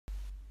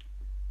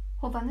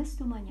Jovanes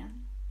du Mañan,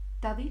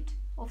 David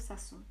of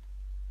Sassoon.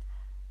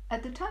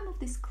 At the time of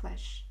this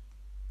clash,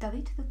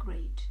 David the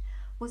Great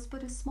was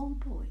but a small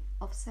boy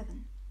of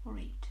 7 or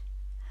 8.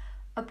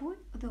 A boy,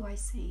 though I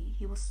say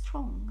he was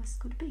strong as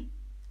could be.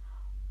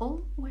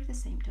 All were the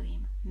same to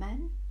him,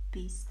 man,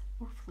 beast,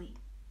 or flea.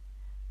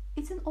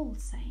 It's an old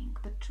saying,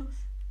 but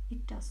truth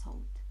it does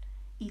hold.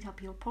 Eat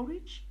up your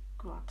porridge,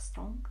 grow up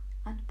strong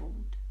and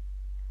bold.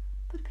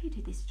 But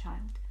pity this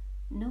child,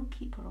 no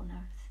keeper on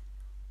earth,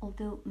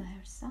 although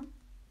Maher's son,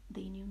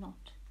 they knew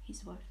not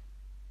his worth.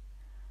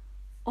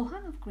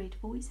 Ohan of great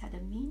voice had a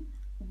mean,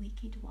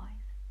 wicked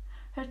wife.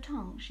 Her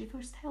tongue she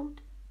first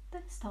held,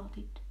 then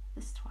started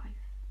the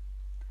strife.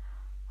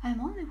 I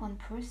am only one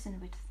person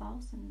with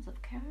thousands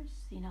of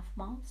cares, enough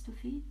mouths to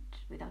feed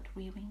without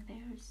rearing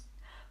theirs.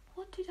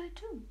 What did I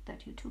do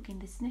that you took in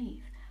this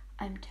knave?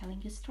 I am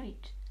telling you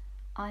straight,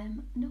 I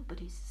am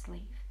nobody's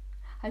slave.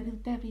 I will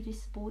bury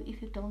this boy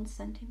if you don't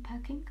send him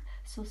packing,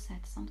 so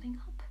set something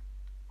up.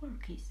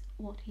 Work is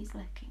what he's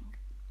lacking.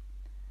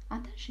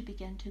 And then she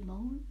began to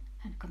moan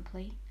and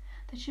complain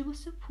that she was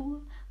so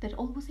poor that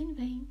all was in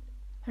vain.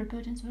 Her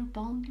burdens were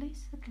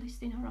boundless, at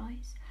least in her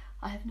eyes.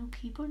 I have no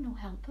keeper, no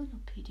helper, no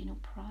pity, no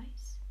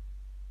prize.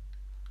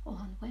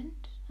 Ohan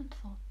went and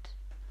thought,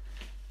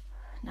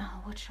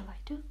 now what shall I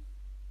do?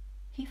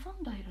 He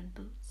found iron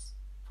boots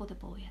for the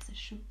boy as a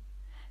shoe,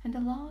 and a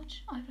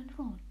large iron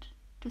rod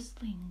to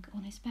sling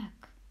on his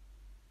back.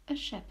 A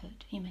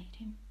shepherd he made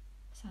him,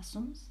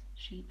 Sassoon's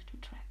sheep to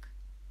track.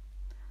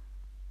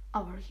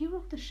 Our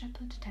hero the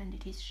shepherd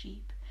tended his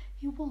sheep.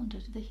 He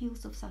wandered the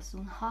hills of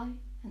Sassoon high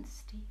and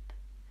steep.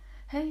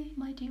 Hey,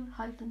 my dear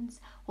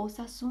highlands, O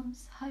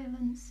Sassoon's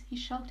highlands, he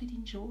shouted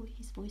in joy,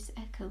 his voice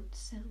echoed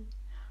so.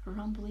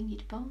 Rumbling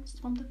it bounced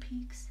from the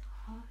peaks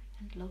high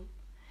and low,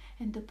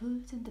 and the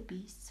birds and the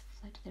beasts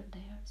fled their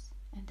lairs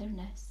and their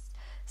nests,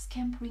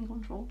 scampering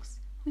on rocks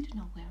with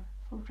nowhere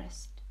for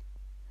rest.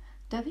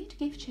 David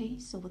gave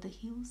chase over the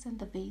hills and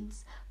the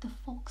vales, the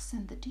fox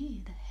and the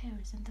deer, the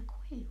hares and the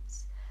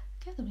quails.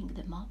 Gathering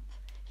them up,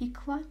 he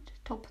climbed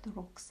atop the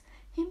rocks.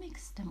 He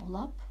mixed them all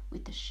up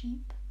with the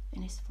sheep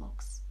in his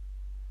flocks.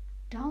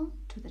 Down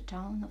to the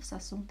town of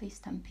Sassoon they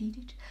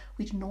stampeded.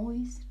 With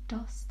noise,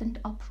 dust, and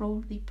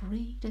uproar they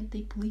brayed and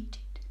they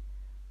bleated.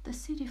 The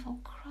city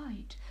folk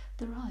cried,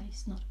 their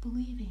eyes not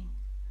believing.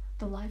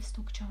 The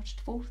livestock charged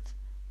forth,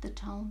 the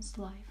town's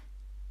life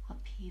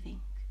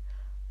upheaving.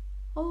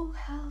 Oh,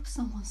 help,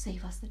 someone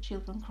save us, the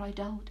children cried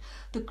out.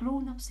 The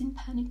grown-ups in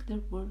panic their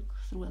work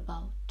threw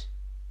about.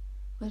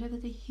 Wherever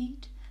they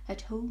hid,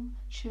 at home,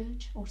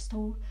 church, or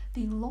store,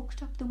 they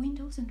locked up the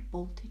windows and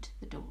bolted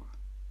the door.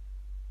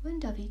 When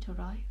David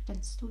arrived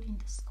and stood in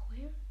the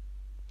square,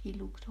 he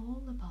looked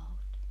all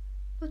about,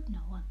 but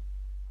no one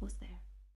was there.